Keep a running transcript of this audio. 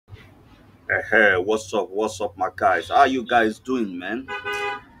Hey, what's up? What's up, my guys? How you guys doing, man?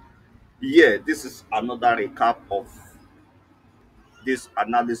 Yeah, this is another recap of this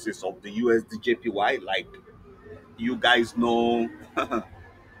analysis of the USDJPY. Like you guys know,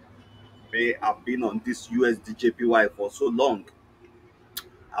 me, I've been on this USDJPY for so long.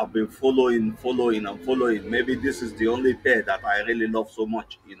 I've been following, and following. Maybe this is the only pair that I really love so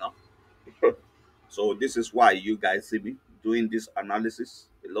much. So this is why you guys see me doing this analysis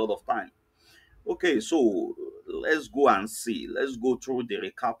a lot of time. Okay, so let's go and see. Let's go through the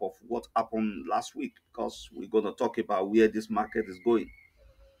recap of what happened last week because we're going to talk about where this market is going.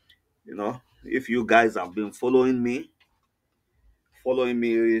 If you guys have been following me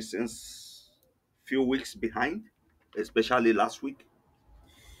since few weeks behind, especially last week,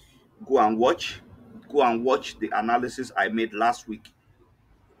 go and watch. Go and watch the analysis I made last week.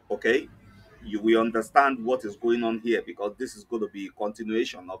 Okay, you will understand what is going on here because this is going to be a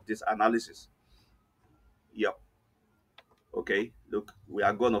continuation of this analysis. Yep. Okay, look, we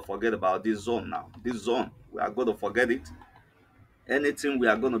are going to forget about this zone now. This zone, we are going to forget it. Anything we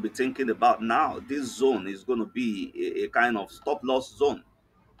are going to be thinking about now, this zone is going to be a kind of stop loss zone.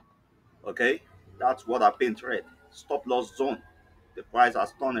 Okay, that's what I paint red. Stop loss zone. The price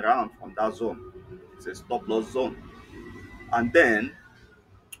has turned around from that zone. It's a stop loss zone. And then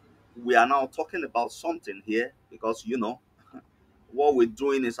we are now talking about something here because what we're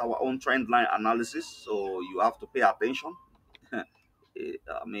doing is our own trend line analysis. So you have to pay attention.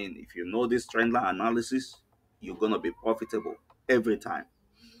 I mean, if you know this trend line analysis, you're gonna be profitable every time.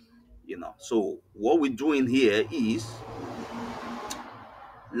 So what we're doing here is,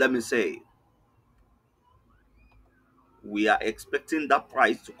 let me say, we are expecting that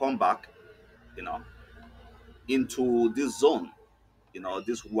price to come back, you know, into this zone,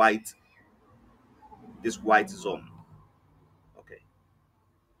 this white zone. Okay,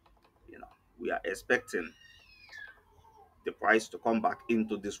 you know, we are expecting the price to come back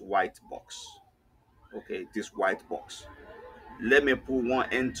into this white box. Okay, this white box. Let me put one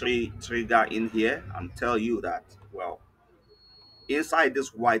entry trigger in here and tell you that, well, inside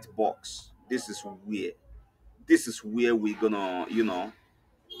this white box, this is where we're gonna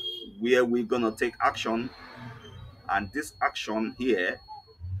where we're gonna take action, and this action here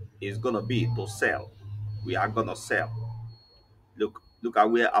is gonna be to sell. We are gonna sell. Look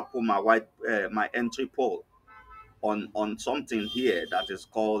at where I put my entry pole on something here that is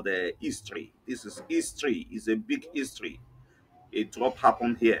called history. This is history. It's a big history. A drop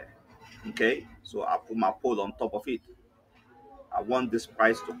happened here. Okay, so I put my pole on top of it. I want this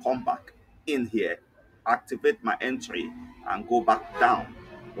price to come back in here, activate my entry, and go back down.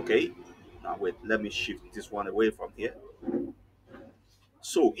 Okay. Now wait, let me shift this one away from here.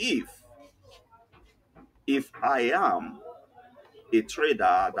 So if I am a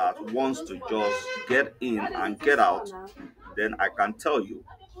trader that wants to just get in and get out, then I can tell you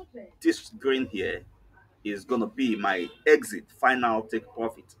this green here is gonna be my exit final take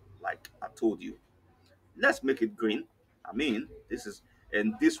profit, like I told you. Let's make it green. I mean,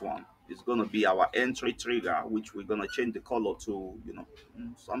 and this one is going to be our entry trigger, which we're going to change the color to,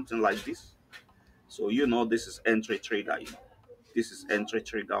 something like this. So, this is entry trigger. This is entry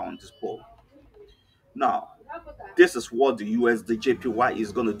trigger on this pole. Now, this is what the USD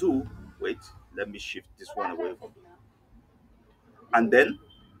is going to do. Wait, let me shift this one away from. And then,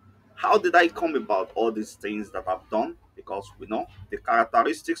 how did I come about all these things that I've done? Because we know the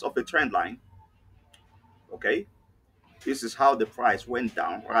characteristics of a trend line. Okay, this is how the price went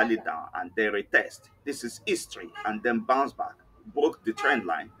down, rallied down, and then retest. This is history, and then bounce back, broke the trend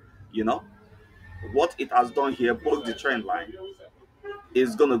line. You know what it has done here, broke the trend line.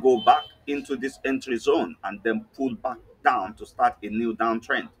 Is gonna go back into this entry zone and then pull back down to start a new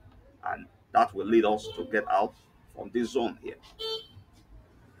downtrend, and that will lead us to get out from this zone here.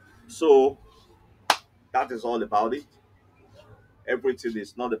 So that is all about it. Everything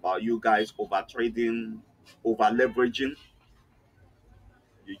is not about you guys over trading, over leveraging.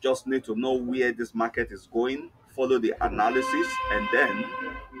 You just need to know where this market is going, follow the analysis, and then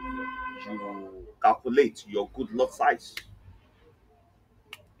you calculate your good lot size.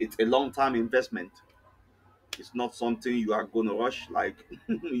 It's a long-term investment. It's not something you are going to rush like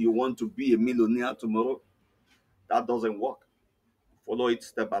you want to be a millionaire tomorrow. That doesn't work. Follow it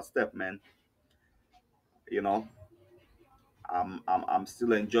step by step, man. You know, I'm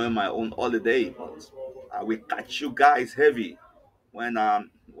still enjoying my own holiday, but I will catch you guys heavy when I'm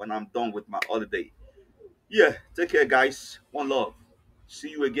done with my holiday. Yeah, take care, guys. One love.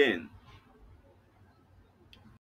 See you again.